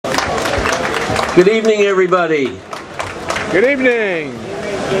Good evening, everybody. Good evening.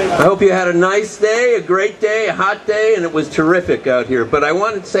 I hope you had a nice day, a great day, a hot day, and it was terrific out here. But I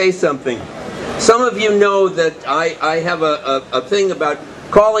wanted to say something. Some of you know that I have a thing about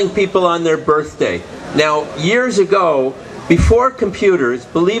calling people on their birthday. Now, years ago, before computers,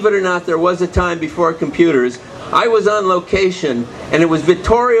 believe it or not, there was a time before computers, I was on location, and it was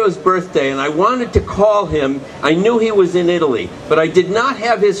Vittorio's birthday, and I wanted to call him. I knew he was in Italy, but I did not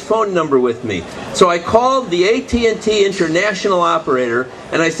have his phone number with me. So I called the AT&T international operator,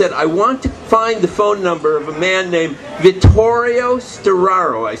 and I said, I want to find the phone number of a man named Vittorio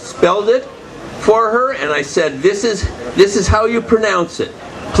Storaro. I spelled it for her, and I said, this is how you pronounce it.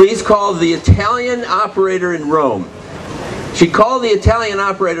 Please call the Italian operator in Rome. She called the Italian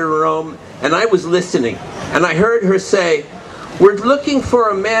operator in Rome, and I was listening. And I heard her say, we're looking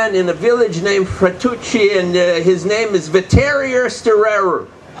for a man in a village named Fratucci, and his name is Vittorio Storaro.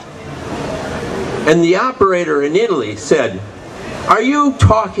 And the operator in Italy said, are you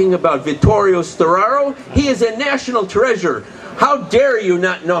talking about Vittorio Storaro? He is a national treasure. How dare you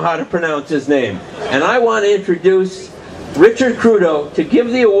not know how to pronounce his name? And I want to introduce Richard Crudo to give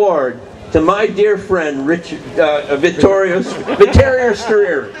the award to my dear friend, Vittorio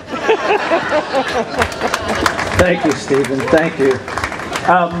Storaro. Thank you, Stephen. Thank you.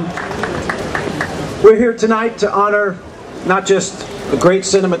 We're here tonight to honor not just a great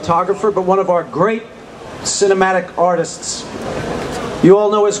cinematographer, but one of our great cinematic artists. You all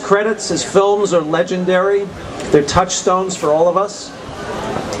know his credits. His films are legendary. They're touchstones for all of us.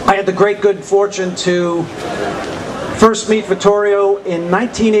 I had the great good fortune to first meet Vittorio in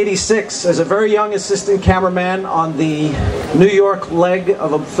 1986 as a very young assistant cameraman on the New York leg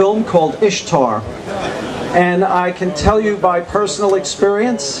of a film called Ishtar. And I can tell you by personal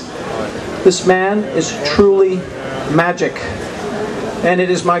experience, this man is truly magic. And it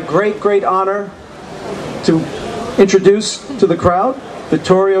is my great, great honor to introduce to the crowd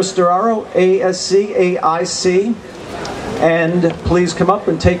Vittorio Storaro, ASC. And please come up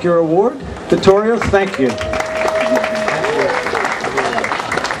and take your award. Vittorio, thank you.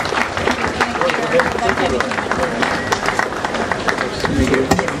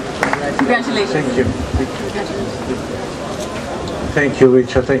 Congratulations. Thank you. Thank you,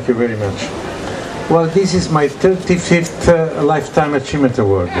 Richard. Thank you very much. Well, this is my 35th Lifetime Achievement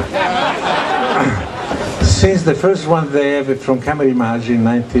Award. Since the first one they have from Camera Image in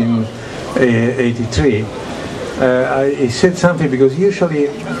 1983, I said something because usually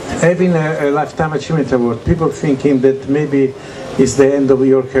having a Lifetime Achievement Award, people thinking that maybe it's the end of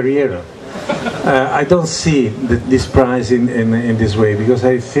your career. I don't see this prize in this way, because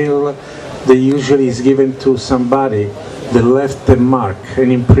I feel that usually is given to somebody that left a mark,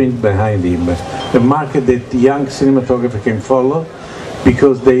 an imprint behind him, a mark that young cinematographer can follow,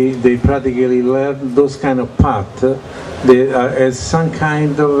 because they practically learn those kind of paths as some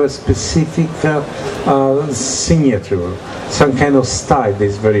kind of a specific signature, some kind of style that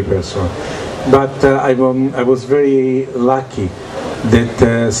is very personal. But I was very lucky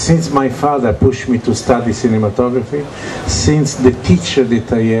that since my father pushed me to study cinematography, since the teacher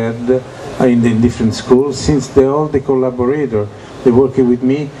that I had in the different schools, since all the collaborators that working with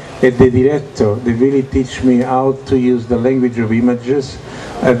me, and the director, they really teach me how to use the language of images.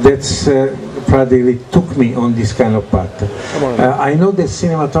 That's practically took me on this kind of path. I know that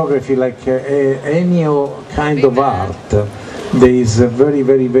cinematography, like any kind of art, there is very,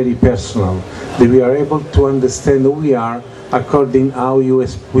 very, very personal. That we are able to understand who we are according how we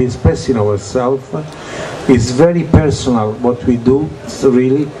express in ourselves. It's very personal what we do,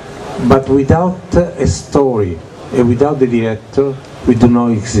 really, but without a story and without the director, we do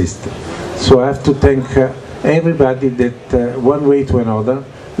not exist. So I have to thank everybody that one way to another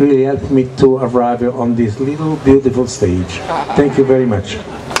really helped me to arrive on this little beautiful stage. Thank you very much.